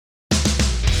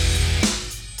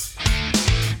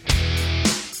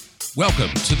Welcome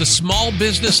to the Small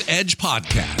Business Edge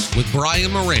podcast with Brian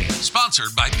Moran,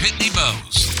 sponsored by Pitney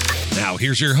Bowes. Now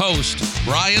here's your host,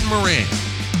 Brian Moran.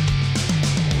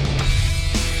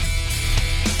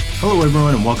 Hello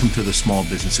everyone and welcome to the Small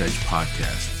Business Edge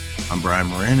podcast. I'm Brian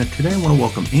Moran and today I want to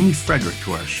welcome Amy Friedrich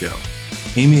to our show.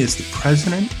 Amy is the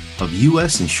president of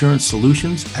U.S. Insurance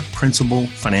Solutions at Principal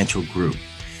Financial Group.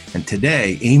 And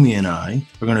today, Amy and I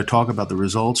are going to talk about the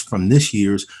results from this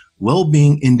year's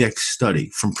Well-Being Index study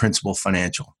from Principal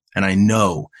Financial. And I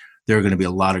know there are going to be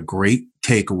a lot of great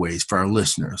takeaways for our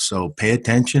listeners. So pay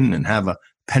attention and have a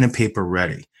pen and paper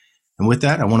ready. And with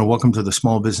that, I want to welcome to the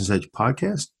Small Business Edge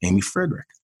podcast, Amy Friedrich.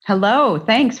 Hello.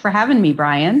 Thanks for having me,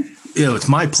 Brian. It's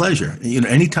my pleasure.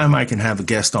 Anytime I can have a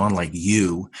guest on like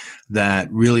you that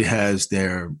really has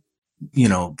their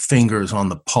fingers on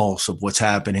the pulse of what's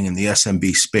happening in the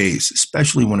SMB space,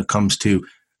 especially when it comes to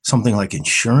something like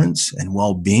insurance and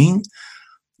well-being,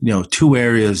 two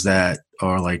areas that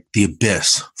are like the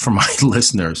abyss for my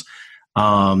listeners.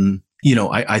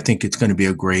 I think it's going to be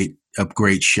a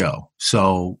great show.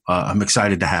 So I'm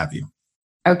excited to have you.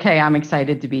 Okay. I'm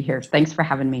excited to be here. Thanks for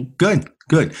having me. Good.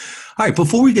 All right.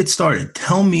 Before we get started,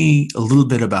 tell me a little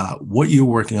bit about what you're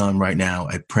working on right now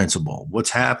at Principal. What's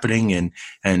happening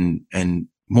and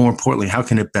more importantly, how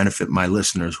can it benefit my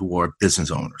listeners who are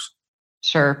business owners?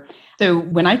 Sure. So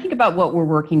when I think about what we're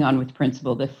working on with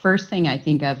Principal, the first thing I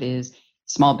think of is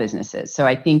small businesses. So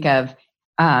I think of,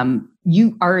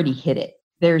 you already hit it.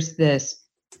 There's this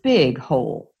big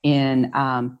hole in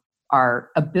our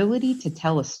ability to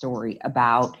tell a story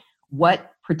about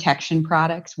what protection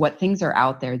products, what things are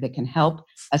out there that can help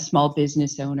a small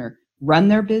business owner run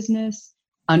their business,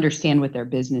 understand what their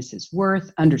business is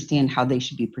worth, understand how they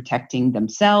should be protecting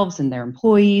themselves and their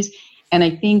employees. And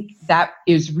I think that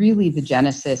is really the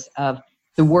genesis of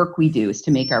the work we do, is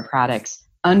to make our products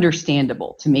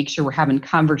understandable, to make sure we're having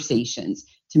conversations,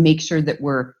 to make sure that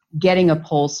we're getting a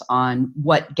pulse on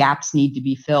what gaps need to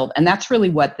be filled. And that's really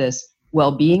what this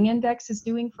Well-Being Index is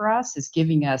doing for us, is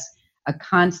giving us a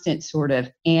constant sort of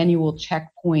annual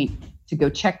checkpoint to go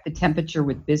check the temperature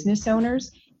with business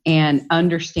owners and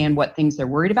understand what things they're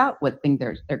worried about, what things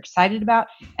they're excited about,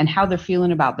 and how they're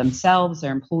feeling about themselves,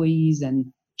 their employees,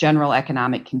 and general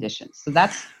economic conditions. So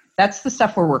that's the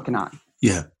stuff we're working on.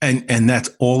 Yeah, and that's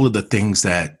all of the things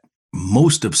that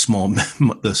most of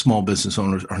the small business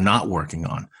owners are not working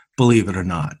on, believe it or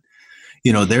not.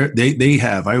 They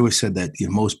have, I always said that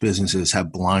most businesses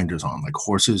have blinders on, like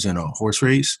horses in a horse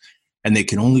race, and they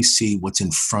can only see what's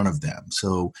in front of them.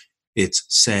 So it's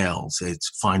sales, it's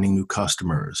finding new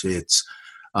customers, it's,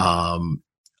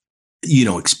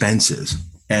 expenses.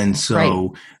 And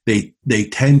so right. they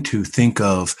tend to think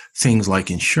of things like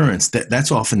insurance,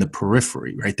 that's often the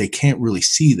periphery, right? They can't really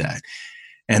see that.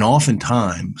 And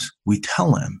oftentimes we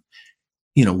tell them,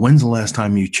 when's the last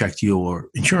time you checked your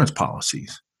insurance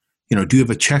policies? Do you have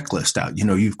a checklist out?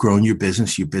 You've grown your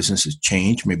business has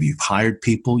changed. Maybe you've hired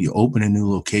people, you open a new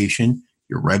location,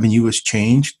 your revenue has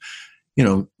changed.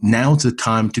 Now's the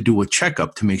time to do a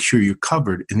checkup to make sure you're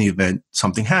covered in the event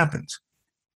something happens.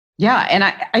 Yeah. And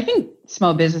I think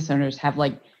small business owners have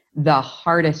like the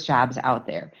hardest jobs out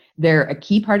there. They're a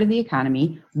key part of the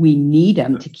economy. We need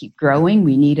them to keep growing.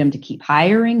 We need them to keep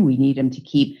hiring. We need them to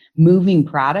keep moving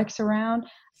products around.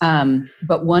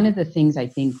 But one of the things I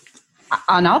think,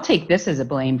 and I'll take this as a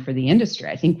blame for the industry,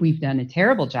 I think we've done a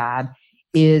terrible job,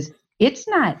 is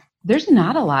there's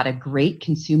not a lot of great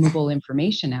consumable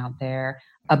information out there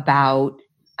about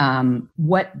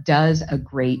what does a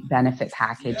great benefit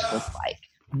package look like?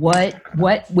 What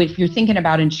if you're thinking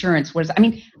about insurance,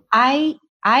 I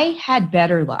had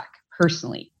better luck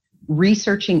personally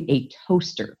researching a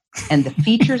toaster and the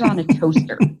features on a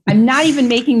toaster. I'm not even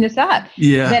making this up.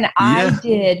 Than I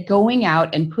did going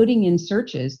out and putting in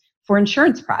searches for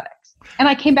insurance products. And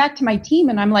I came back to my team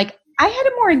and I'm like, I had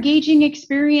a more engaging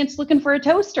experience looking for a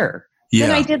toaster than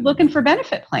I did looking for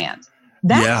benefit plans.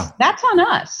 That's on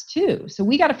us too. So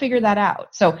we got to figure that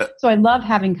out. So I love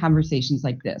having conversations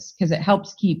like this because it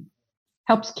helps keep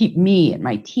me and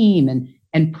my team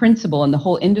and Principal and the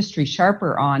whole industry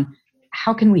sharper on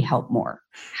how can we help more?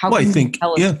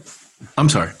 I'm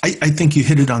sorry. I think you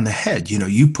hit it on the head.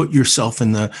 You put yourself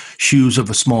in the shoes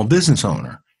of a small business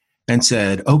owner and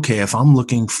said, okay, if I'm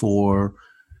looking for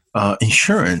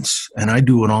insurance and I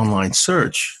do an online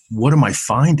search, what am I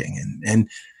finding? And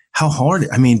how hard,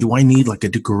 do I need like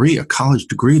a college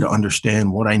degree to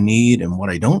understand what I need and what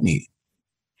I don't need?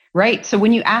 Right. So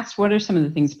when you asked what are some of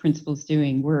the things Principal's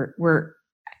doing, we're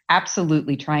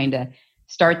absolutely trying to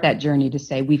start that journey to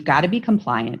say we've got to be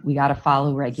compliant, we got to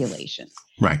follow regulations.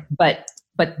 Right. But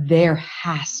there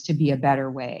has to be a better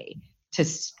way to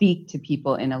speak to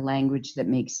people in a language that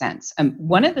makes sense.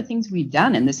 One of the things we've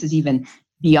done, and this is even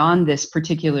beyond this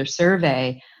particular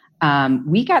survey,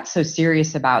 we got so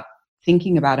serious about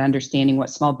thinking about understanding what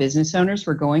small business owners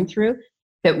were going through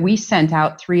that we sent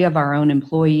out 3 of our own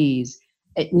employees,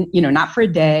 not for a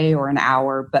day or an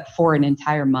hour, but for an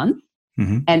entire month.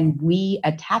 Mm-hmm. And we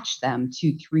attached them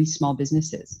to 3 small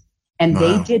businesses. And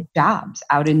They did jobs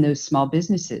out in those small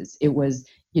businesses. It was,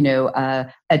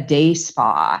 a day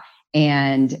spa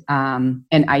and an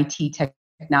IT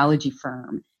technology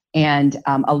firm and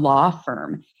a law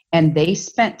firm. And they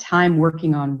spent time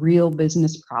working on real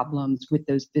business problems with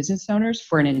those business owners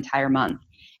for an entire month.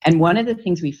 And one of the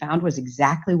things we found was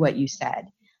exactly what you said.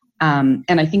 And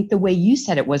I think the way you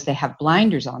said it was they have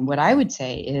blinders on. What I would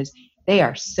say is they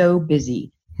are so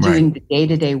busy doing the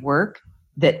day-to-day work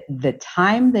that the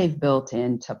time they've built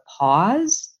in to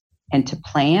pause and to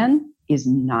plan is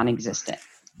non-existent.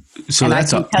 So and I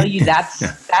can tell you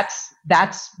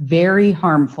that's very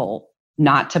harmful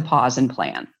not to pause and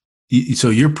plan. So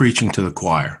you're preaching to the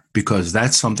choir, because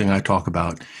that's something I talk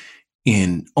about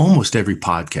in almost every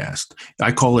podcast.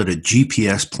 I call it a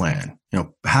GPS plan,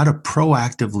 how to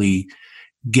proactively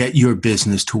get your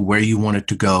business to where you want it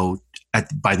to go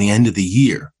by the end of the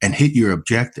year and hit your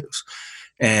objectives,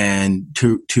 and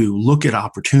to look at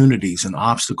opportunities and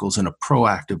obstacles in a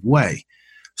proactive way.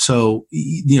 So,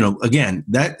 again,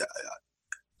 that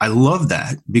I love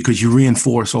that, because you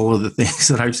reinforce all of the things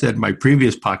that I've said in my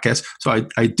previous podcast. So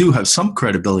I do have some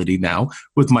credibility now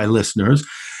with my listeners.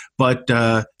 But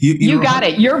you got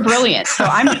it. You're brilliant. So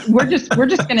we're just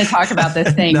going to talk about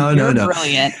this thing. You're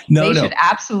brilliant. They should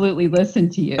absolutely listen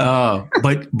to you.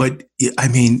 But I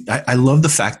mean, I love the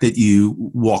fact that you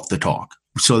walk the talk.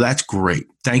 So that's great.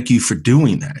 Thank you for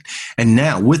doing that. And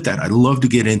now with that, I'd love to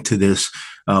get into this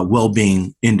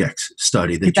well-being index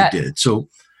study that you did. So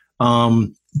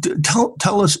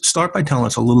start by telling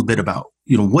us a little bit about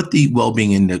what the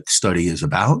well-being index study is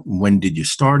about. When did you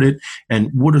start it, and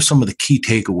what are some of the key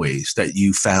takeaways that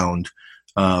you found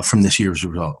from this year's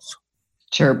results?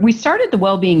 Sure. We started the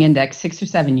well-being index 6 or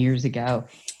 7 years ago,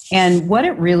 and what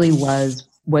it really was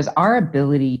our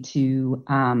ability to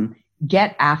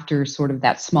get after sort of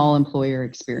that small employer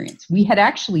experience. We had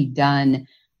actually done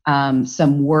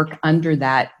some work under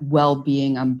that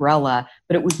well-being umbrella,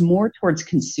 but it was more towards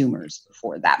consumers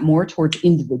before that, more towards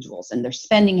individuals and their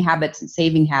spending habits and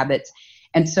saving habits.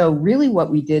 And so really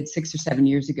what we did 6 or 7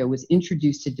 years ago was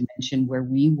introduce a dimension where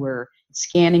we were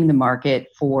scanning the market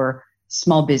for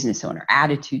small business owner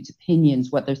attitudes,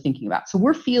 opinions, what they're thinking about. So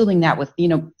we're fielding that with,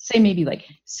 say maybe like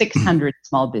 600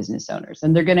 small business owners,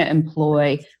 and they're going to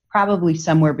employ probably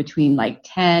somewhere between like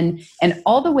 10 and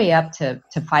all the way up to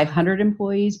 500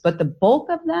 employees. But the bulk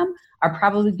of them are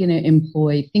probably going to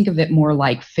employ, think of it more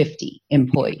like 50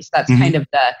 employees. That's kind of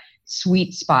the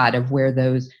sweet spot of where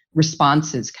those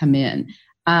responses come in.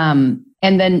 And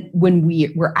then when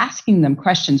we're asking them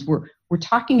questions, we're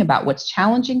talking about what's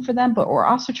challenging for them, but we're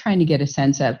also trying to get a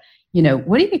sense of,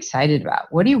 what are you excited about?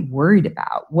 What are you worried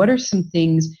about? What are some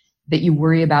things that you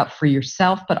worry about for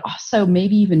yourself, but also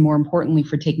maybe even more importantly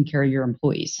for taking care of your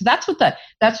employees? So that's what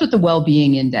the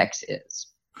well-being index is.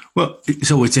 Well,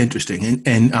 so it's interesting.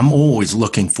 And I'm always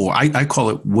looking for, I call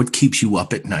it what keeps you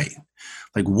up at night.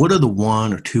 Like, what are the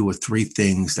 1 or 2 or 3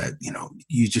 things that,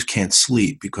 you just can't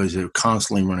sleep because they're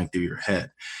constantly running through your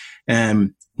head?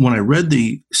 And when I read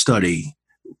the study,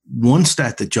 one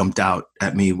stat that jumped out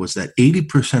at me was that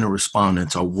 80% of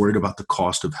respondents are worried about the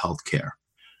cost of healthcare.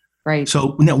 Right.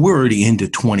 So now we're already into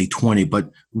 2020, but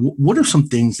what are some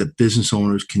things that business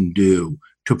owners can do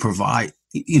to provide,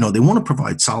 they want to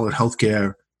provide solid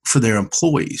healthcare for their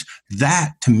employees.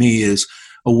 That to me is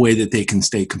a way that they can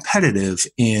stay competitive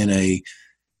in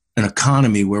an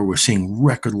economy where we're seeing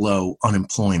record low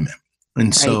unemployment.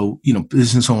 And so,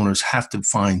 business owners have to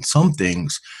find some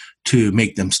things to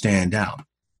make them stand out.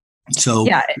 So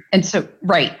yeah. And so,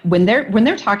 when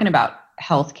they're talking about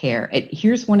healthcare,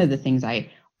 here's one of the things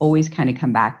I always kind of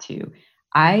come back to.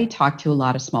 I talk to a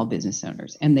lot of small business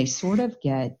owners, and they sort of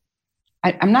get,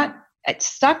 I'm not,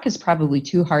 stuck is probably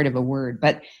too hard of a word,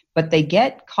 but they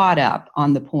get caught up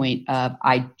on the point of,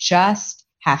 I just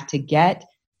have to get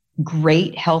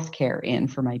great healthcare in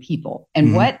for my people.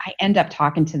 And what I end up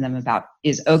talking to them about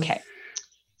is, okay,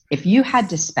 if you had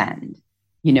to spend,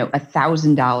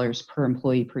 $1,000 per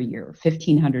employee per year,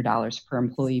 $1,500 per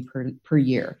employee per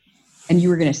year, and you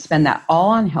were going to spend that all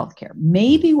on healthcare,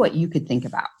 maybe what you could think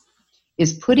about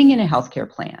is putting in a healthcare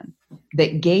plan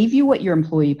that gave you what your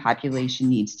employee population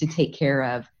needs to take care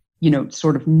of,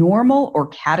 sort of normal or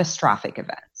catastrophic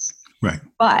events. Right.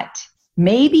 But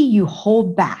maybe you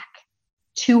hold back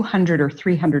 $200 or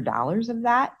 $300 of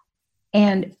that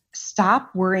and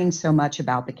stop worrying so much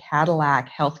about the Cadillac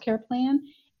healthcare plan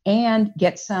and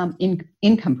get some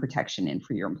income protection in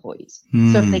for your employees.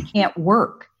 So if they can't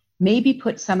work, maybe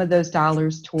put some of those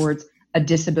dollars towards a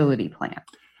disability plan.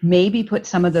 Maybe put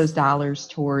some of those dollars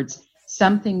towards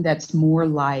something that's more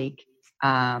like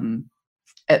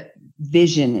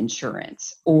vision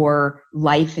insurance or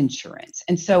life insurance.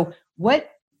 And so what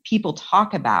people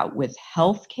talk about with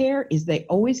healthcare is they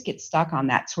always get stuck on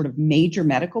that sort of major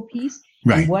medical piece.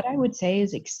 Right. And what I would say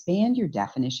is expand your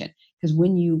definition, because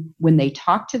when they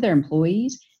talk to their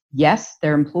employees, yes,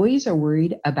 their employees are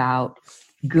worried about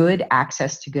good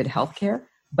access to good healthcare,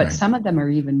 but Right. some of them are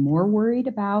even more worried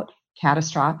about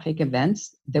catastrophic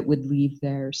events that would leave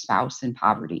their spouse in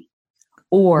poverty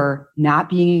or not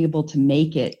being able to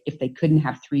make it if they couldn't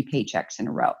have 3 paychecks in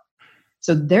a row.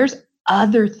 So there's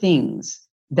other things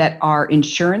that are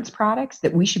insurance products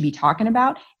that we should be talking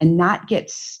about and not get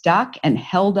stuck and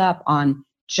held up on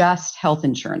just health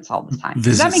insurance all the time.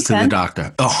 Does that Visits make to sense? the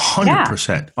doctor.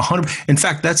 100%. 100%. In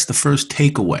fact, that's the first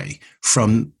takeaway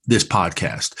from this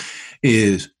podcast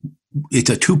is it's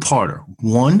a two-parter.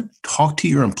 One, talk to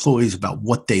your employees about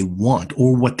what they want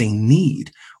or what they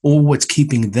need or what's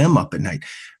keeping them up at night.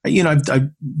 You know, I've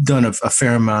done a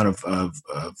fair amount of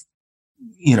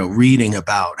reading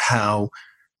about how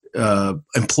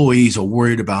employees are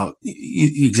worried about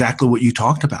exactly what you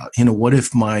talked about. You know, what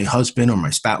if my husband or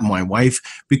my wife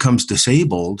becomes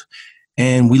disabled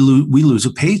and we lose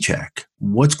a paycheck?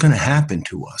 What's going to happen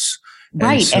to us?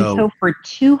 Right. And so for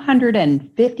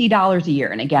 $250 a year,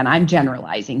 and again, I'm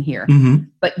generalizing here,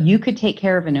 but you could take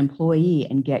care of an employee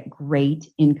and get great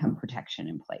income protection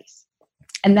in place.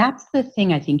 And that's the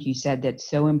thing I think you said that's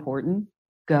so important.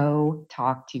 Go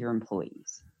talk to your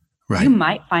employees. Right. You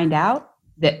might find out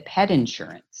that pet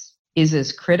insurance is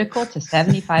as critical to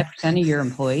 75% of your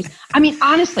employees. I mean,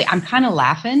 honestly, I'm kind of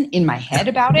laughing in my head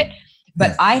about it,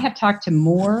 but I have talked to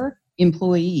more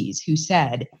employees who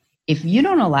said, if you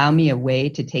don't allow me a way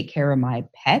to take care of my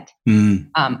pet,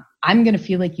 I'm going to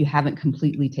feel like you haven't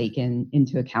completely taken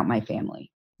into account my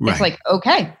family. Right. It's like,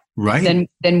 okay, right.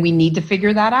 Then we need to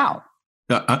figure that out.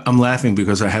 I'm laughing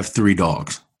because I have 3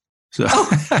 dogs. So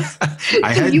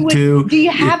I had Do two. Do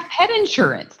you have pet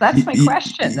insurance? That's my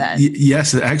question then.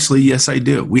 Yes, actually, yes, I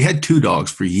do. We had 2 dogs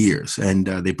for years and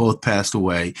they both passed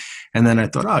away. And then I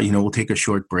thought, we'll take a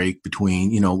short break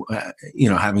between,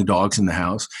 having dogs in the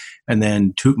house. And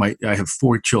then I have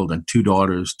 4 children, 2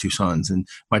 daughters, 2 sons. And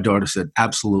my daughter said,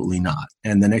 absolutely not.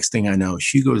 And the next thing I know,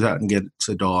 she goes out and gets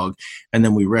a dog. And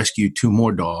then we rescued 2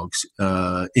 more dogs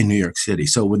in New York City.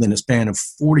 So within a span of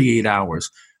 48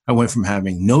 hours, I went from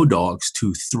having no dogs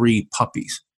to 3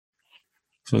 puppies.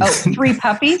 So 3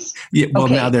 puppies? Yeah. Well,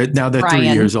 okay. now they're Brian,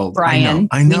 3 years old. Brian,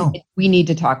 I know. We need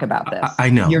to talk about this. I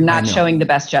know. You're not showing the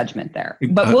best judgment there,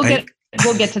 but we'll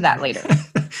get to that later.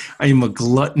 I am a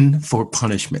glutton for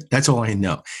punishment. That's all I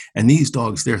know. And these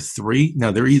dogs, they're 3.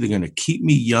 Now they're either going to keep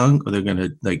me young or they're going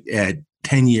to add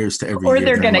 10 years to every year. Or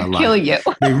they're going to kill you.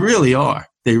 They really are.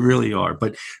 They really are.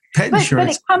 But pet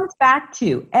insurance. But it comes back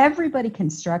to everybody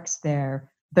constructs their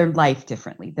life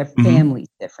differently, their families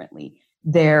differently,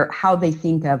 how they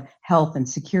think of health and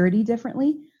security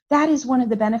differently. That is one of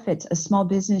the benefits a small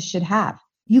business should have.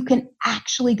 You can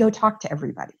actually go talk to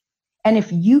everybody. And if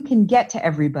you can get to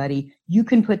everybody, you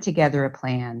can put together a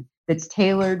plan that's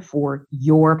tailored for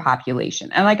your population.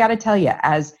 And I got to tell you,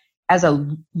 as a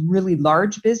really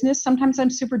large business, sometimes I'm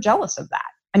super jealous of that.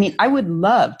 I mean, I would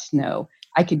love to know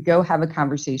I could go have a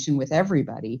conversation with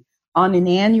everybody on an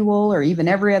annual or even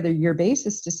every other year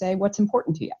basis to say what's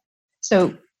important to you.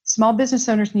 So small business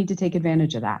owners need to take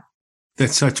advantage of that.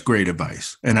 That's such great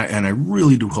advice. And I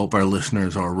really do hope our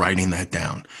listeners are writing that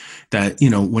down, that,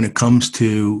 when it comes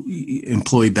to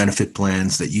employee benefit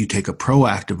plans, that you take a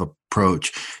proactive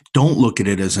approach. Don't look at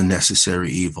it as a necessary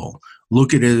evil.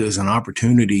 Look at it as an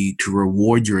opportunity to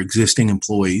reward your existing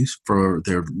employees for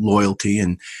their loyalty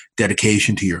and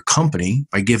dedication to your company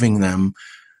by giving them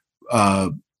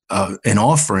an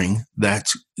offering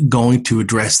that's going to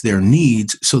address their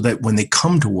needs so that when they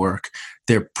come to work,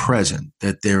 they're present,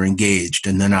 that they're engaged,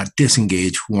 and they're not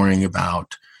disengaged worrying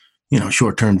about,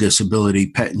 short-term disability,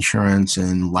 pet insurance,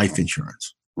 and life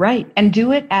insurance. Right. And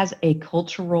do it as a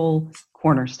cultural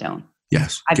cornerstone.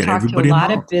 Yes. I've talked to a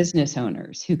lot of business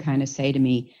owners who kind of say to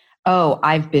me,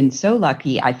 I've been so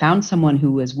lucky. I found someone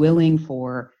who was willing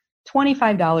for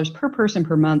 $25 per person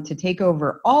per month to take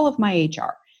over all of my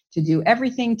HR, to do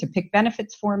everything, to pick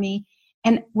benefits for me.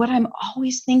 And what I'm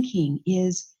always thinking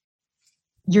is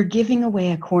you're giving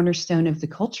away a cornerstone of the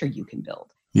culture you can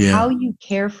build. Yeah. How you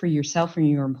care for yourself and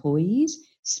your employees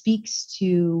speaks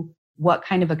to what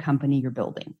kind of a company you're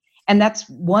building. And that's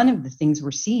one of the things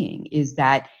we're seeing is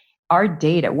that our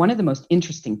data, one of the most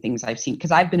interesting things I've seen,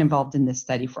 because I've been involved in this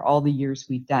study for all the years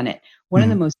we've done it, one of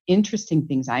the most interesting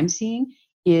things I'm seeing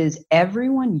is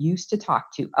everyone used to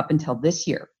talk to, up until this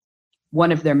year,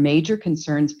 one of their major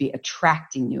concerns be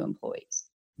attracting new employees.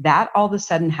 That all of a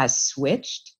sudden has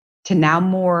switched to now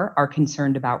more are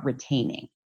concerned about retaining.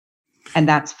 And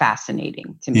that's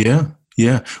fascinating to me. Yeah.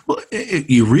 Yeah. Well,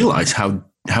 you realize how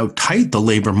tight the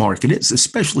labor market is,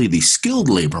 especially the skilled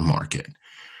labor market,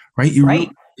 right?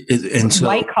 And so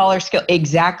white collar skill,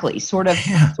 exactly. Sort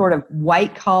of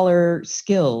white collar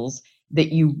skills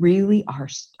that you really are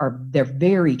they're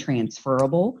very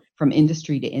transferable from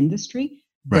industry to industry.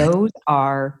 Right.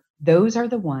 Those are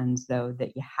the ones though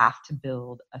that you have to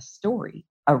build a story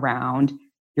around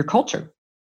your culture.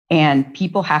 And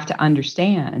people have to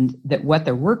understand that what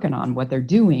they're working on, what they're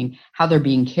doing, how they're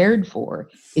being cared for,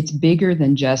 it's bigger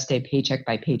than just a paycheck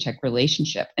by paycheck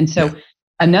relationship. And so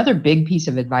another big piece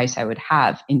of advice I would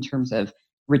have in terms of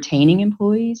retaining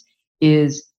employees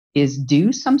is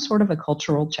do some sort of a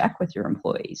cultural check with your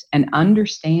employees and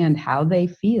understand how they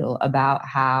feel about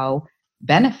how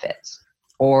benefits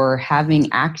or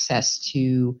having access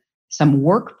to some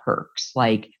work perks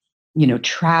like,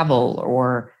 travel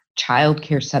or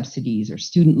childcare subsidies or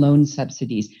student loan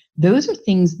subsidies. Those are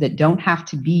things that don't have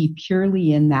to be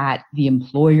purely in that the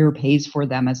employer pays for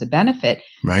them as a benefit,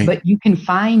 right. But you can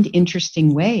find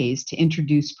interesting ways to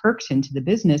introduce perks into the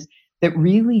business that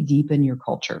really deepen your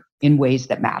culture in ways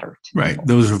that matter to right. people.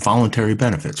 Those are voluntary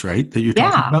benefits, right? That you're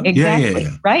talking about? Exactly.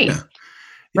 Yeah. Right. Yeah.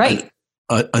 Right.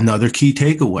 Another key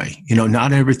takeaway,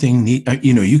 not everything,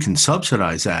 you can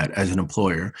subsidize that as an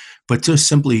employer, but just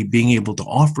simply being able to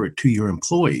offer it to your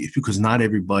employees because not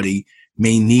everybody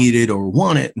may need it or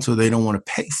want it. And so they don't want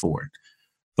to pay for it.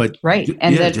 But right.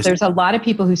 And there's a lot of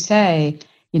people who say,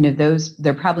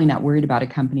 they're probably not worried about a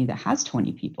company that has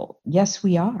 20 people. Yes,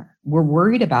 we are. We're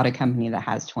worried about a company that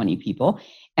has 20 people.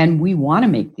 And we want to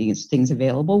make these things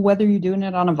available, whether you're doing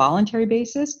it on a voluntary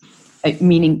basis,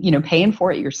 meaning, paying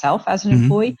for it yourself as an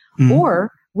employee,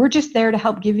 or we're just there to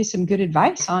help give you some good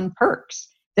advice on perks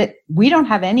that we don't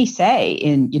have any say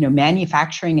in,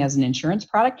 manufacturing as an insurance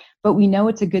product, but we know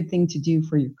it's a good thing to do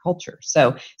for your culture.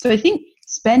 So I think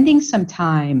spending some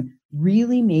time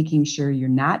really making sure you're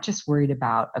not just worried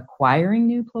about acquiring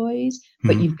new employees,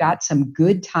 but you've got some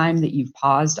good time that you've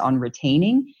paused on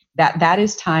retaining. That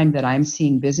is time that I'm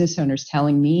seeing business owners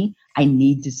telling me I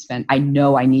need to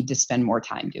spend more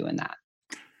time doing that.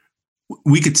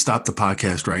 We could stop the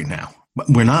podcast right now.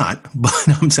 We're not, but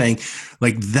I'm saying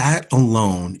like that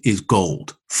alone is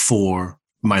gold for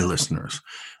my listeners.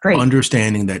 Great.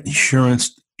 Understanding that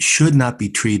insurance should not be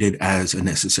treated as a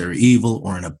necessary evil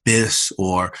or an abyss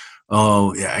or,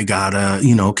 oh, yeah, I gotta,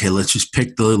 okay, let's just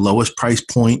pick the lowest price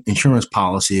point insurance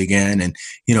policy again and,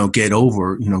 get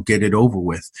it over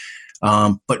with.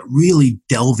 But really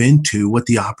delve into what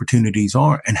the opportunities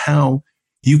are and how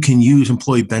you can use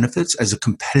employee benefits as a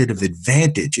competitive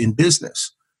advantage in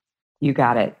business. You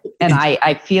got it. And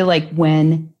I feel like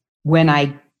when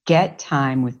I get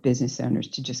time with business owners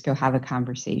to just go have a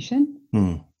conversation,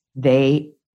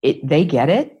 they get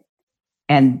it.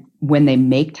 And when they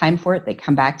make time for it, they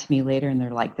come back to me later and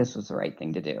they're like, this was the right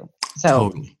thing to do. So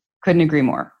Totally. Couldn't agree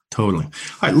more. Totally. All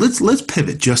right, let's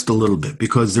pivot just a little bit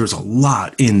because there's a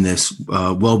lot in this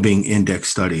well-being index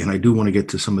study, and I do want to get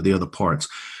to some of the other parts.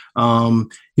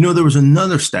 There was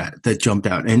another stat that jumped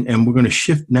out, and we're going to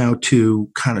shift now to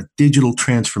kind of digital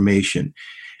transformation.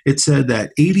 It said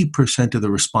that 80% of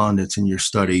the respondents in your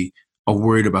study are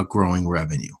worried about growing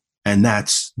revenue, and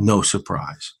that's no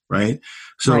surprise, right?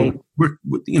 So right.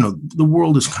 The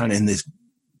world is kind of in this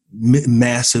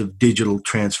massive digital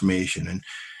transformation, and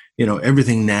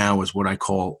everything now is what I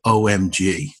call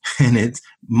OMG. And it's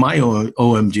my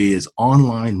OMG is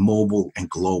online, mobile, and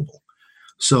global.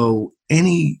 So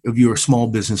any of your small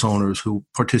business owners who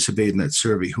participate in that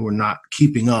survey who are not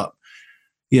keeping up,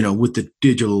 with the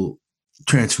digital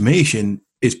transformation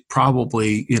is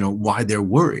probably, why they're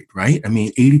worried, right? I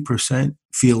mean, 80%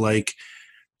 feel like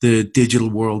the digital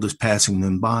world is passing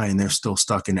them by and they're still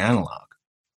stuck in analog.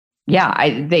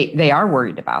 Yeah, they are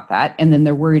worried about that. And then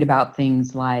they're worried about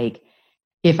things like,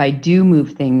 if I do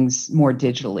move things more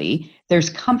digitally, there's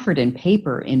comfort in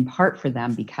paper in part for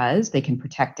them because they can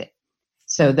protect it.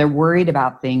 So they're worried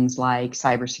about things like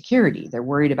cybersecurity. They're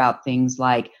worried about things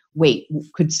like, wait,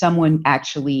 could someone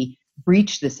actually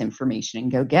breach this information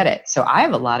and go get it? So I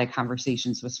have a lot of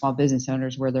conversations with small business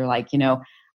owners where they're like,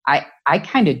 I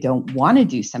kind of don't want to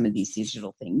do some of these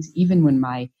digital things, even when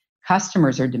my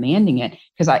customers are demanding it,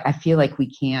 because I feel like we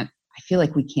can't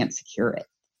secure it.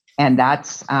 And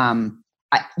that's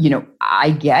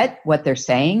I get what they're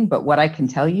saying, but what I can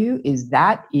tell you is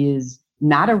that is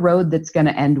not a road that's going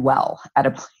to end well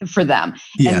for them.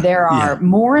 Yeah, and there are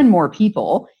more and more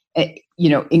people,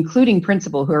 including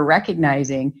principal, who are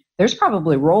recognizing there's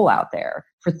probably a role out there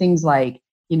for things like,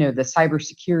 the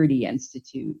Cybersecurity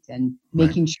Institute and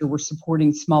making sure we're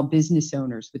supporting small business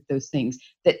owners with those things,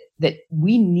 that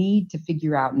we need to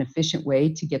figure out an efficient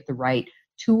way to get the right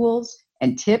tools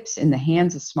and tips in the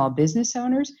hands of small business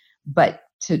owners. But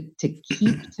to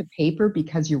keep to paper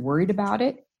because you're worried about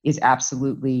it is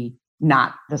absolutely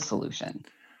not the solution.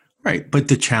 Right. But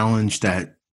the challenge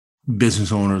that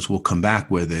business owners will come back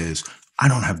with is, I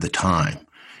don't have the time.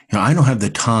 I don't have the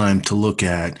time to look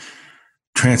at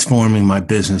transforming my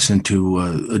business into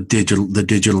the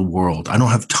digital world. I don't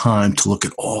have time to look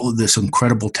at all of this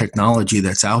incredible technology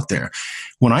that's out there.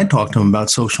 When I talk to them about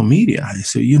social media, I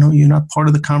say, you're not part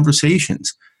of the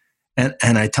conversations. And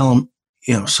I tell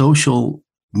them, social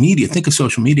media, think of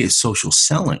social media as social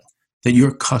selling, that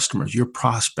your customers, your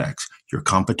prospects, your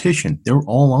competition, they're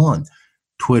all on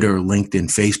Twitter, LinkedIn,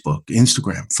 Facebook,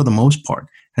 Instagram for the most part.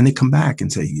 And they come back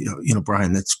and say,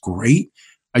 Brian, that's great.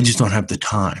 I just don't have the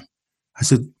time. I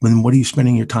said, then what are you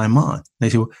spending your time on? They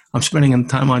say, well, I'm spending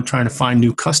time on trying to find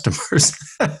new customers.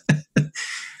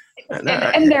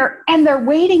 and they're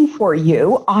waiting for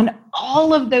you on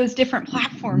all of those different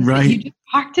platforms that you just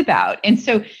talked about. And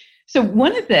so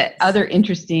one of the other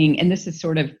interesting, and this is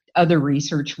sort of other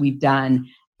research we've done,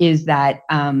 is that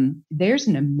there's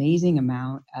an amazing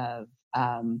amount of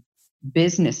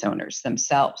business owners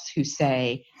themselves who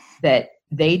say that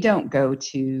they don't go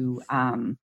to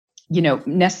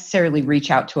necessarily reach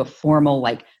out to a formal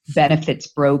like benefits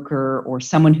broker or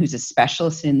someone who's a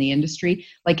specialist in the industry.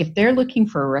 Like if they're looking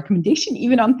for a recommendation,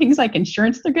 even on things like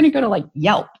insurance, they're going to go to like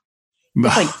Yelp.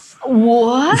 It's like,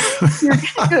 what? You're going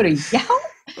to go to Yelp?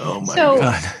 Oh my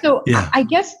God. So I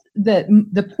guess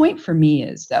the point for me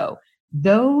is, though,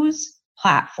 those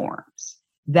platforms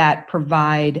that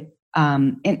provide,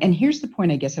 and here's the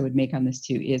point I guess I would make on this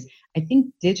too, is I think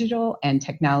digital and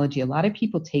technology, a lot of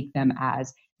people take them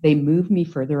as they move me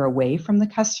further away from the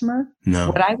customer. No.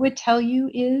 What I would tell you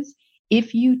is,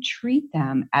 if you treat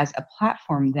them as a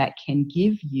platform that can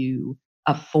give you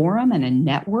a forum and a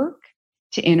network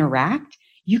to interact,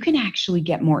 you can actually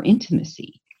get more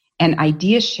intimacy and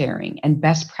idea sharing and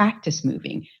best practice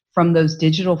moving from those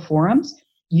digital forums.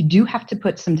 You do have to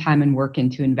put some time and work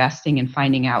into investing and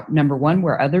finding out, number one,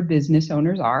 where other business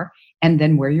owners are, and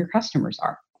then where your customers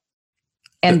are.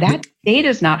 And that data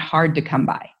is not hard to come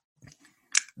by.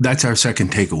 That's our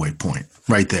second takeaway point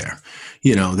right there.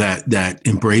 That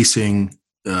embracing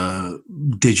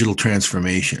digital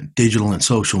transformation, digital and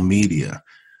social media,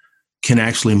 can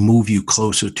actually move you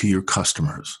closer to your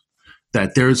customers.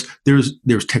 That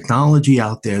there's technology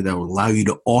out there that will allow you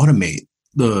to automate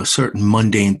the certain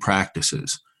mundane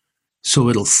practices, so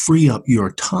it'll free up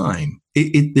your time.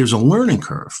 There's a learning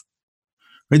curve,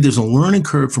 right? There's a learning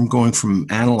curve from going from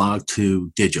analog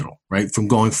to digital, right? From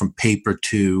going from paper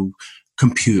to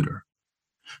computer.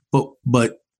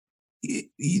 But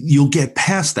you'll get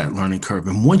past that learning curve.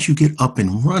 And once you get up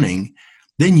and running,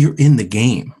 then you're in the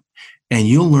game, and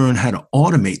you'll learn how to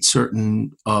automate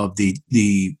certain of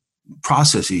the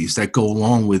processes that go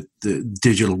along with the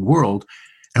digital world.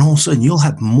 And all of a sudden you'll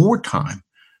have more time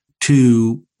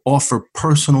to offer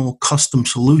personal custom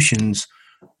solutions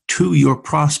to your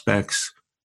prospects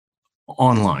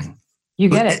online. You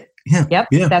get it. Yeah. Yep.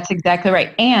 Yeah. That's exactly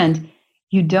right. And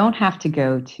you don't have to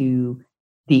go to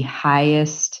the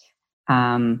highest,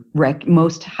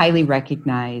 most highly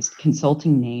recognized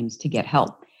consulting names to get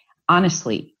help.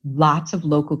 Honestly, lots of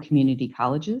local community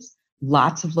colleges,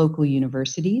 lots of local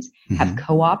universities have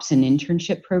co-ops and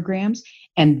internship programs,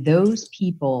 and those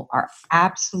people are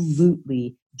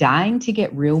absolutely dying to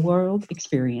get real-world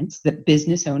experience that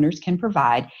business owners can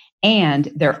provide,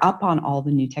 and they're up on all the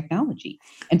new technology.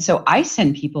 And so I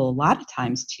send people a lot of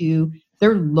times to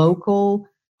their local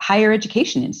higher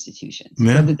education institutions,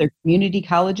 whether they're community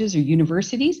colleges or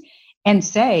universities, and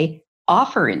say,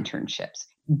 offer internships.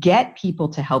 Get people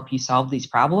to help you solve these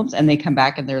problems. And they come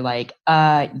back and they're like,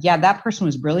 that person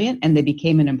was brilliant, and they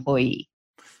became an employee.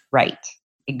 Right.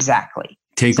 Exactly.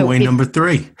 Takeaway number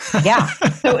 3. Yeah.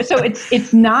 So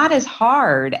it's not as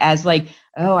hard as like,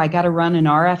 oh, I got to run an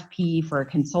RFP for a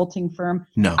consulting firm.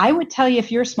 No. I would tell you,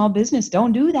 if you're a small business,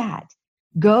 don't do that.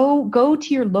 Go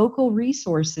to your local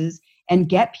resources and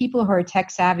get people who are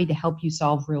tech savvy to help you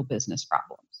solve real business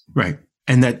problems. Right.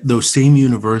 And that those same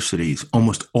universities,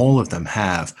 almost all of them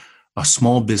have a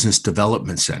small business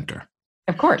development center.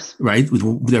 Of course. Right?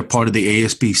 They're part of the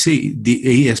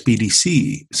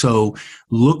ASBDC. So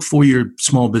look for your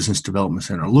Small Business Development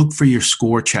Center, look for your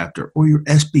SCORE chapter or your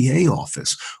SBA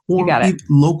office or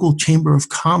local Chamber of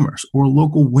Commerce or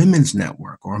local women's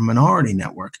network or a minority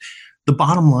network. The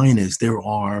bottom line is there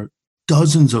are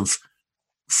dozens of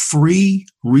free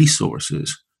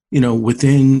resources,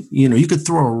 within, you could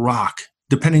throw a rock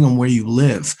depending on where you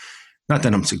live. Not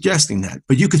that I'm suggesting that,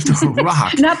 but you could throw a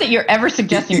rock. Not that you're ever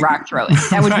suggesting rock throwing.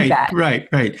 That would be bad. Right.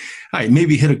 All right.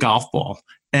 Maybe hit a golf ball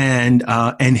and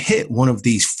hit one of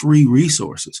these free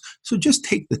resources. So just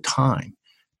take the time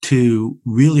to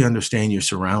really understand your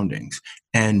surroundings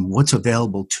and what's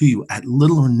available to you at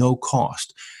little or no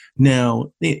cost.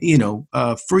 Now,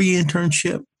 free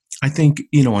internship, I think,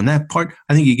 on that part,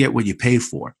 I think you get what you pay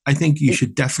for. I think you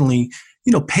should definitely,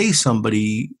 pay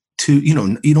somebody to, you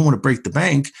don't want to break the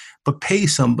bank, but pay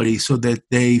somebody so that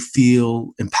they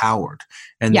feel empowered.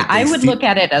 And I would look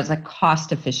at it as a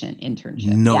cost-efficient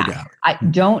internship. No doubt.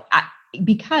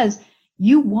 Because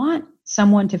you want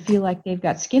someone to feel like they've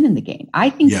got skin in the game. I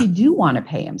think you do want to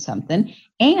pay them something,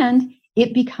 and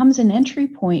it becomes an entry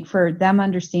point for them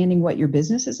understanding what your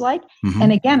business is like. Mm-hmm.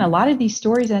 And again, a lot of these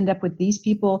stories end up with these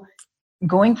people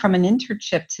going from an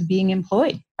internship to being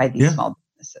employed by these small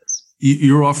businesses.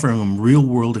 You're offering them real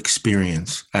world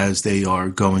experience as they are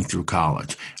going through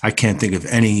college. I can't think of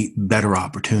any better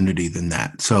opportunity than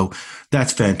that. So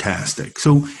that's fantastic.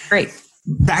 So great.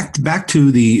 Back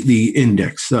to the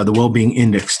index, the well-being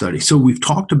index study. So we've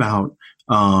talked about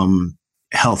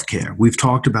healthcare. We've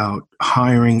talked about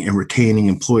hiring and retaining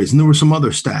employees. And there were some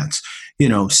other stats.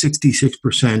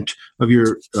 66% of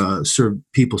your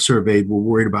people surveyed were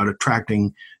worried about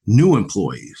attracting new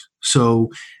employees. So,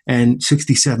 and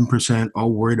 67% are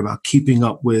worried about keeping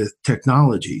up with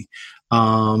technology.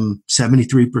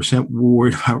 73% were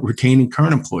worried about retaining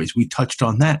current employees. We touched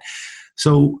on that.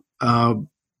 So,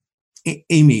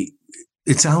 Amy,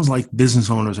 it sounds like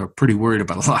business owners are pretty worried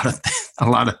about a lot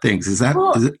of things. Is it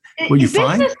what you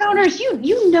find? Business owners,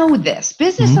 you know this.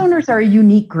 Business owners are a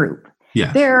unique group.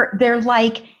 Yeah, they're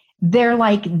like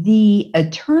the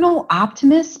eternal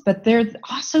optimists, but they're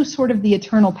also sort of the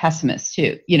eternal pessimists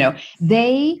too.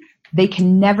 They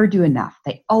can never do enough.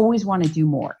 They always want to do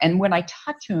more. And when I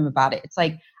talk to them about it, it's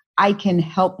like, I can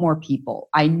help more people.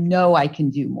 I know I can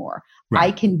do more. Right.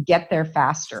 I can get there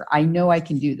faster. I know I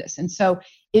can do this. And so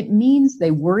it means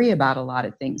they worry about a lot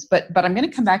of things. But I'm going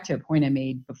to come back to a point I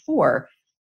made before,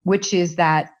 which is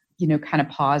that, kind of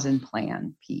pause and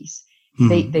plan piece.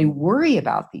 Mm-hmm. They worry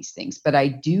about these things, but I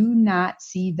do not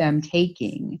see them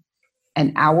taking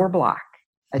an hour block,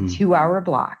 a 2-hour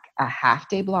block, a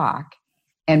half-day block,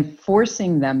 and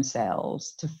forcing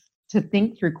themselves to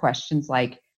think through questions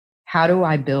like, how do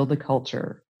I build a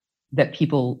culture that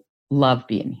people love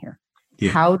being here?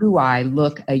 Yeah. How do I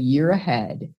look a year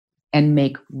ahead and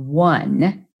make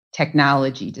one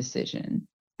technology decision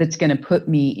that's going to put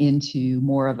me into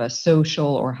more of a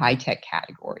social or high-tech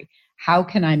category? How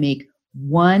can I make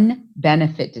one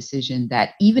benefit decision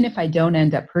that even if I don't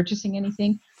end up purchasing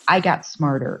anything, I got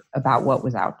smarter about what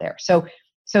was out there? So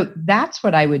that's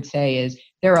what I would say is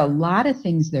there are a lot of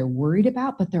things they're worried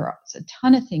about, but there are a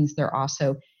ton of things they're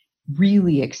also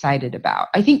really excited about.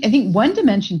 I think one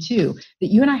dimension too that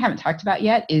you and I haven't talked about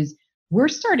yet is we're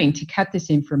starting to cut this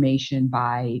information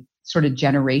by sort of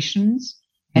generations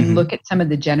and look at some of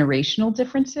the generational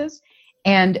differences.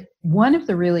 And one of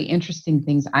the really interesting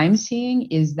things I'm seeing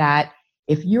is that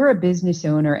if you're a business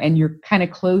owner and you're kind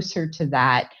of closer to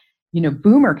that,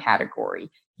 boomer category,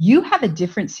 you have a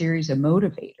different series of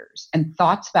motivators and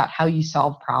thoughts about how you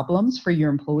solve problems for your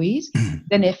employees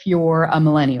than if you're a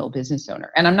millennial business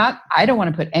owner. And I don't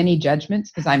want to put any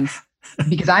judgments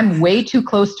because I'm way too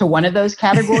close to one of those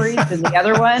categories than the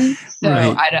other one. So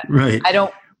I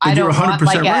don't want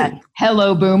like a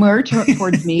hello boomer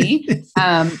towards me.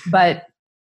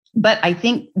 But I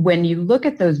think when you look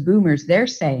at those boomers, they're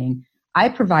saying, I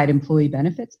provide employee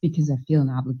benefits because I feel an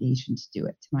obligation to do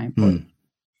it to my employees.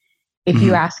 If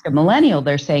you ask a millennial,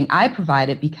 they're saying, I provide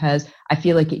it because I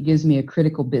feel like it gives me a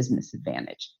critical business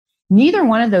advantage. Neither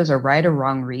one of those are right or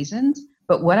wrong reasons,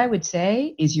 but what I would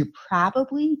say is you're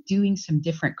probably doing some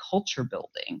different culture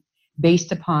building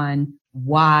based upon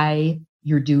why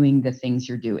you're doing the things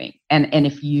you're doing. And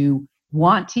if you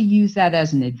want to use that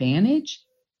as an advantage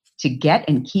to get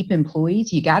and keep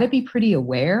employees, you got to be pretty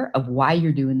aware of why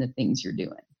you're doing the things you're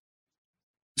doing.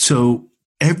 So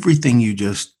everything you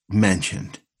just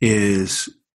mentioned is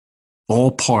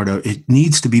all it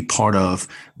needs to be part of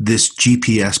this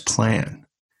GPS plan.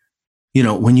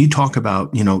 When you talk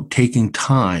about, taking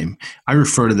time, I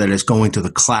refer to that as going to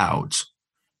the clouds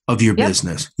of your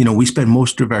business. We spend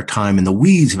most of our time in the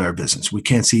weeds of our business. We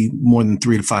can't see more than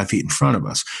 3 to 5 feet in front of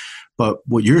us. But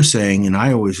what you're saying, and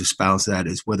I always espouse that,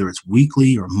 is whether it's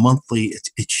weekly or monthly,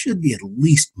 it should be at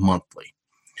least monthly,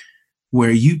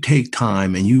 where you take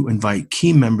time and you invite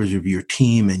key members of your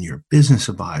team and your business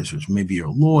advisors, maybe your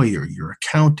lawyer, your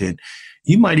accountant.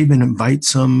 You might even invite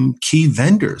some key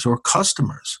vendors or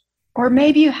customers. Or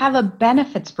maybe you have a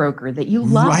benefits broker that you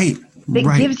love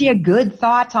that gives you good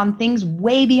thoughts on things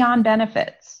way beyond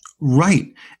benefits.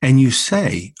 Right. And you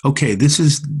say, okay, this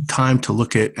is time to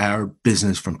look at our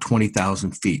business from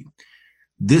 20,000 feet.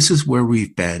 This is where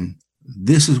we've been.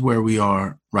 This is where we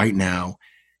are right now.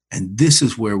 And this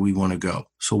is where we want to go.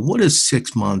 So what does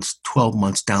 6 months, 12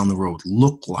 months down the road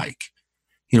look like?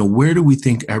 Where do we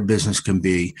think our business can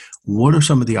be? What are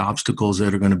some of the obstacles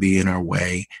that are going to be in our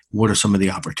way? What are some of the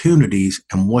opportunities?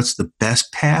 And what's the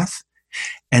best path?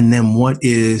 And then what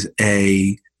is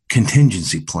a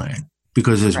contingency plan?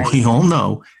 Because as we all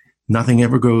know, nothing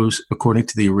ever goes according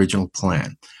to the original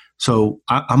plan. So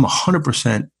I'm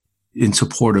 100% in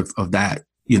support of that,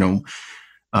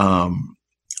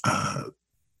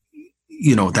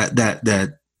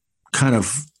 that kind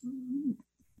of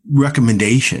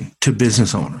recommendation to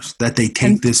business owners that they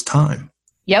take this time.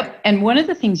 Yep. And one of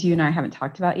the things you and I haven't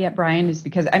talked about yet, Brian, is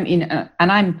because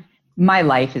my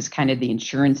life is kind of the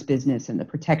insurance business and the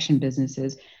protection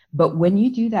businesses. But when you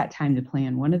do that time to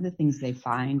plan, one of the things they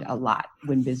find a lot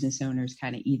when business owners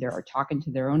kind of either are talking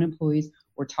to their own employees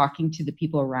or talking to the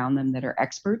people around them that are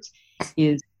experts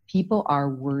is people are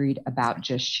worried about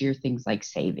just sheer things like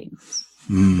savings.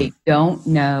 They don't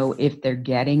know if they're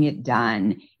getting it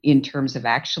done in terms of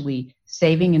actually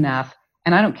saving enough.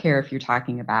 And I don't care if you're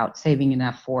talking about saving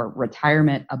enough for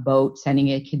retirement, a boat, sending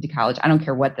a kid to college. I don't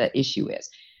care what the issue is,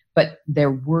 but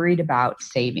they're worried about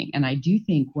saving. And I do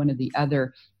think one of the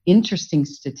other interesting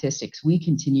statistics we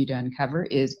continue to uncover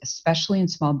is, especially in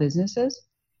small businesses,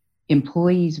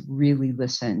 employees really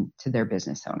listen to their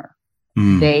business owner.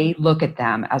 They look at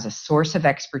them as a source of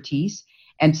expertise.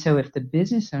 And so if the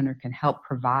business owner can help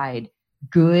provide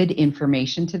good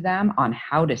information to them on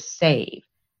how to save,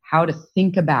 how to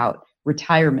think about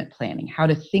retirement planning, how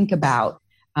to think about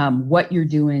what you're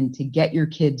doing to get your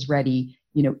kids ready,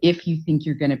 if you think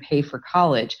you're going to pay for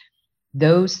college,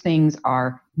 those things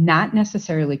are not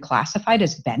necessarily classified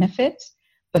as benefits,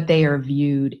 but they are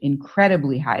viewed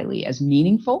incredibly highly as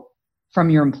meaningful from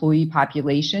your employee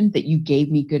population, that you gave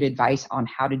me good advice on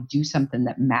how to do something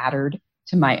that mattered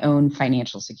to my own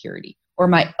financial security or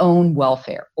my own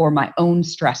welfare or my own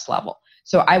stress level.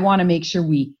 So I want to make sure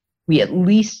we at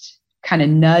least kind of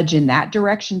nudge in that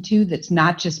direction too. That's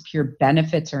not just pure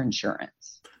benefits or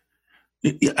insurance.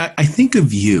 I think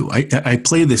of you. I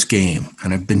play this game,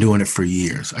 and I've been doing it for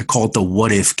years. I call it the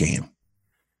what if game.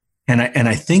 And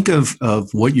I think of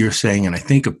what you're saying, and I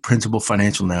think of Principal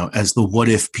Financial now as the what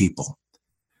if people.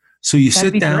 So you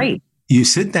sit down. Great. You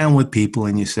sit down with people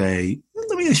and you say,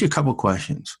 let me ask you a couple of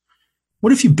questions.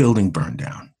 What if your building burned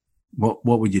down? What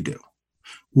would you do?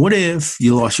 What if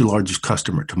you lost your largest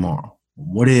customer tomorrow?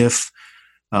 What if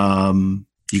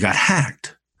you got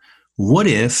hacked? What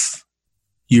if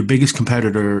your biggest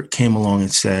competitor came along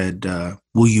and said,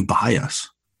 will you buy us?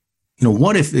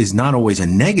 What if is not always a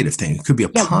negative thing. It could be a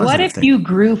positive thing. What if you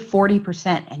grew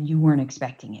 40% and you weren't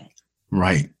expecting it?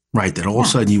 Right. That all of a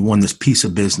sudden you won this piece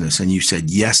of business and you said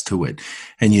yes to it.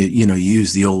 And you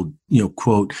use the old,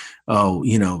 quote,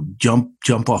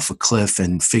 jump off a cliff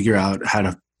and figure out how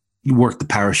to work the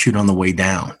parachute on the way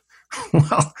down.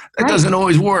 Well, that doesn't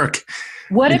always work.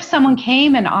 What if someone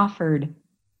came and offered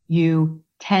you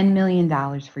 $10 million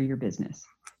for your business?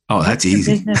 Oh, that's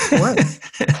easy. Business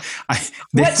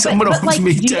worth? Someone offers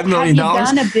me $10 million. Have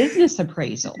you done a business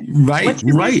appraisal? Right. What's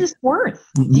your business worth?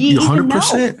 Do you 100%, even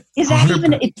know? Is that 100%.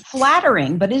 Even? It's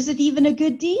flattering, but is it even a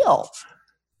good deal?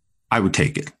 I would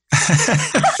take it.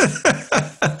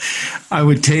 I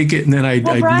would take it, and then I'd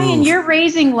Brian, move. You're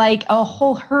raising like a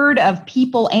whole herd of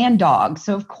people and dogs,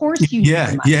 so of course you.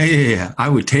 Yeah. I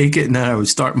would take it, and then I would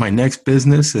start my next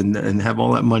business and have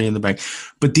all that money in the bank.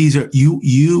 But these are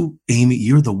you, Amy.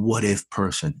 You're the what if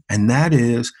person, and that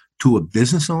is to a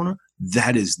business owner.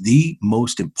 That is the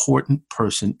most important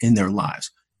person in their lives,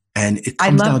 and it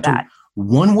comes down to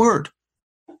one word: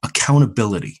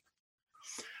 accountability.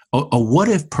 A what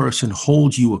if person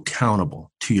holds you accountable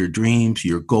to your dreams,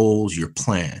 your goals, your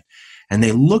plan. And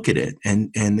they look at it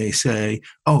and they say,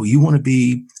 oh, you want to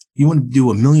do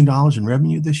 $1 million in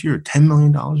revenue this year, or $10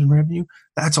 million in revenue?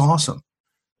 That's awesome.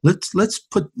 Let's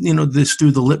put, this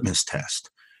through the litmus test.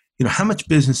 How much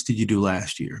business did you do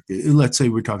last year? Let's say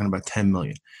we're talking about 10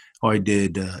 million. Oh, I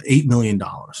did $8 million.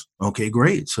 Okay,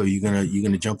 great. So you're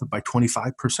gonna jump it by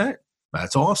 25%.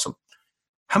 That's awesome.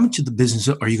 How much of the business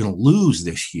are you going to lose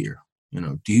this year?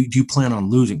 Do you plan on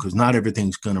losing? Because not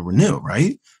everything's going to renew,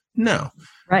 right? No.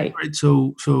 Right. Right.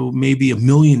 So maybe $1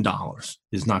 million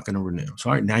is not going to renew. So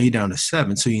all right, now you're down to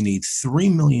 7. So you need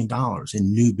 $3 million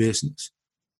in new business.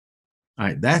 All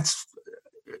right, that's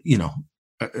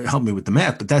help me with the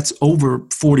math, but that's over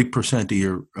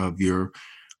 40% of your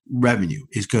revenue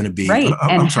is going to be right.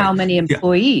 And how many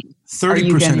employees?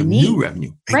 30% of new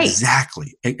revenue. Right.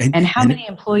 Exactly. And how many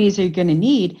employees are you going to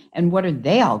need? And what are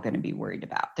they all going to be worried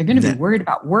about? They're going to be worried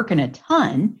about working a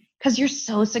ton because you're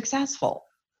so successful.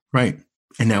 Right.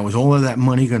 And now is all of that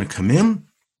money going to come in,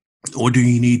 or do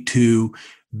you need to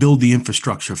build the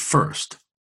infrastructure first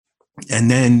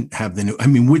and then have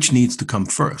which needs to come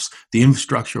first, the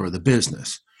infrastructure or the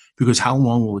business? Because how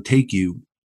long will it take you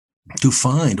to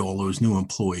find all those new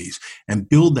employees and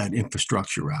build that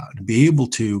infrastructure out and be able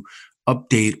to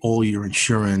update all your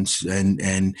insurance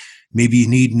and maybe you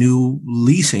need new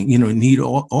leasing, need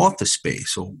office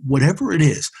space or whatever it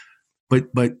is. But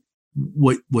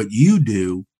what you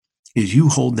do is you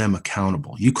hold them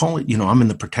accountable. You call it, I'm in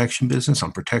the protection business.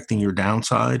 I'm protecting your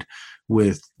downside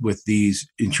with these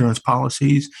insurance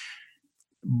policies.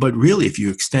 But really, if you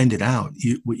extend it out,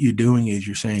 what you're doing is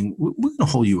you're saying, we're going to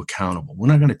hold you accountable. We're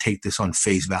not going to take this on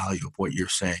face value of what you're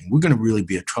saying. We're going to really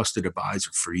be a trusted advisor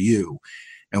for you.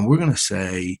 And we're going to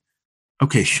say,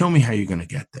 okay, show me how you're going to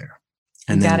get there.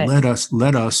 And then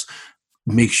let us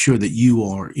make sure that you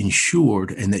are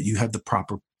insured and that you have the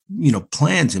proper,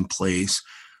 plans in place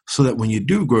so that when you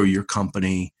do grow your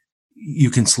company,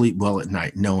 you can sleep well at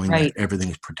night knowing that everything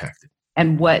is protected.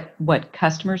 And what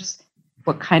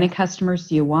kind of customers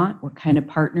do you want? What kind of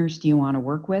partners do you want to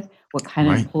work with? What kind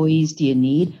of employees do you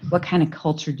need? What kind of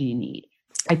culture do you need?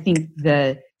 I think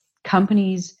the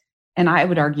companies, and I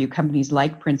would argue companies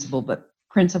like Principal, but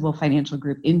Principal Financial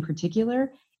Group in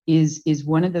particular is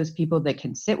one of those people that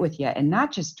can sit with you and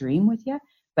not just dream with you,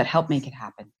 but help make it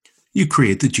happen. You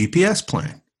create the GPS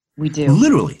plan. We do.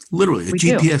 Literally, a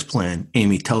GPS plan,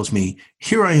 Amy, tells me,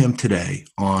 here I am today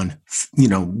on,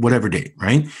 whatever date,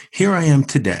 right? Here I am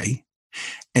today.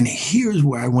 And here's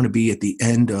where I want to be at the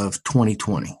end of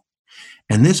 2020.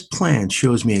 And this plan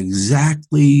shows me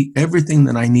exactly everything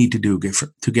that I need to do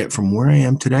to get from where I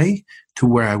am today to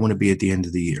where I want to be at the end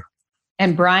of the year.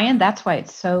 And Brian, that's why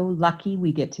it's so lucky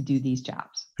we get to do these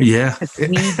jobs. Yeah. Because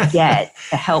we get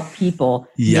to help people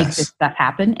make this stuff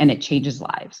happen and it changes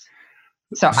lives.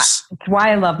 So it's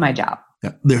why I love my job.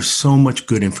 Yeah, there's so much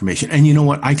good information. And you know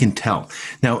what? I can tell.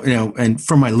 Now, and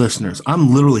for my listeners,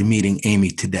 I'm literally meeting Amy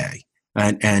today.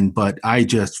 But I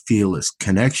just feel this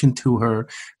connection to her,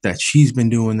 that she's been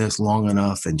doing this long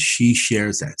enough and she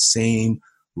shares that same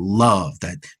love,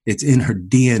 that it's in her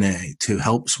DNA to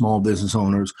help small business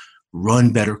owners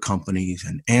run better companies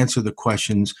and answer the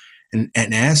questions and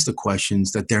ask the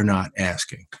questions that they're not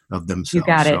asking of themselves. You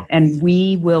got it. And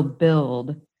we will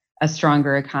build a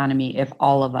stronger economy if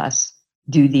all of us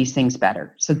do these things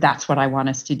better. So that's what I want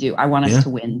us to do. I want us to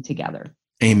win together.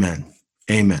 Amen.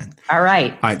 All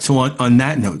right. So on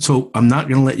that note, so I'm not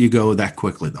going to let you go that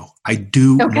quickly, though. I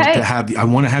do want to have you. I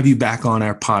want to have you back on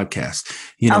our podcast.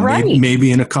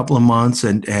 Maybe in a couple of months,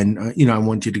 and I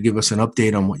want you to give us an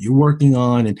update on what you're working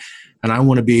on, and I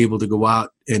want to be able to go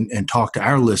out and talk to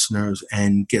our listeners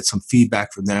and get some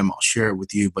feedback from them. I'll share it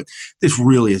with you. But this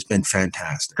really has been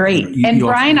fantastic. Great.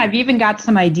 Brian, I've even got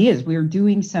some ideas. We're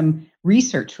doing some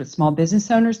research with small business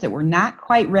owners that we're not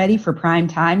quite ready for prime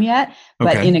time yet,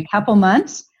 but in a couple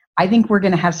months, I think we're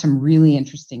going to have some really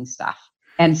interesting stuff.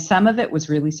 And some of it was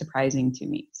really surprising to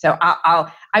me. So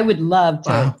I would love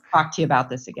to talk to you about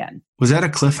this again. Was that a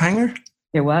cliffhanger?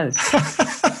 It was.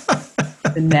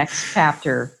 The next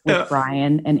chapter with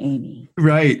Brian and Amy.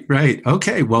 Right.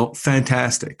 Okay. Well,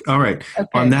 fantastic. All right. Okay.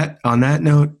 On that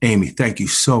note, Amy, thank you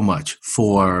so much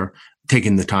for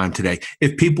taking the time today.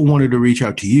 If people wanted to reach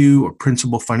out to you or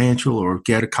Principal Financial or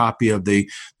get a copy of the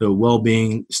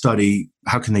well-being study,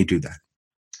 how can they do that?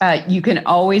 You can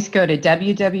always go to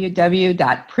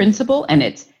www.principal, and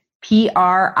it's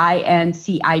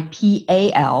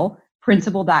PRINCIPAL,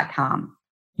 principal.com.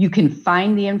 You can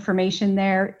find the information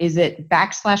there. Is it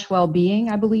 /wellbeing,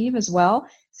 I believe, as well?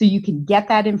 So you can get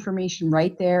that information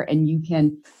right there, and you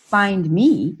can find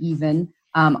me even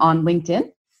on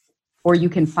LinkedIn, or you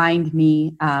can find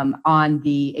me on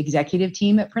the executive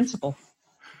team at Principal.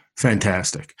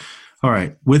 Fantastic. All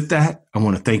right. With that, I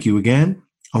want to thank you again.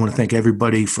 I want to thank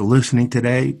everybody for listening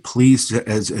today. Please,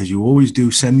 as you always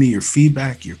do, send me your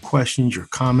feedback, your questions, your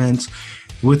comments.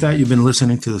 With that, you've been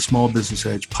listening to the Small Business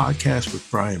Edge podcast with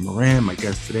Brian Moran. My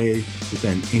guest today has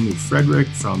been Amy Friedrich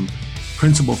from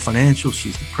Principal Financial.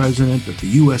 She's the president of the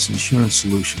U.S. Insurance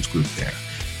Solutions Group there.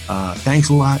 Thanks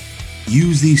a lot.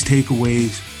 Use these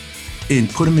takeaways and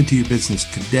put them into your business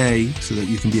today so that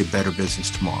you can be a better business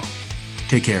tomorrow.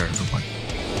 Take care, everyone.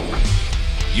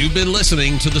 You've been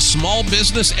listening to the Small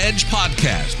Business Edge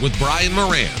podcast with Brian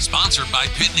Moran, sponsored by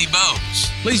Pitney Bowes.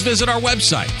 Please visit our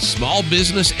website,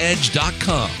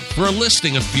 smallbusinessedge.com, for a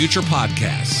listing of future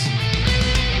podcasts.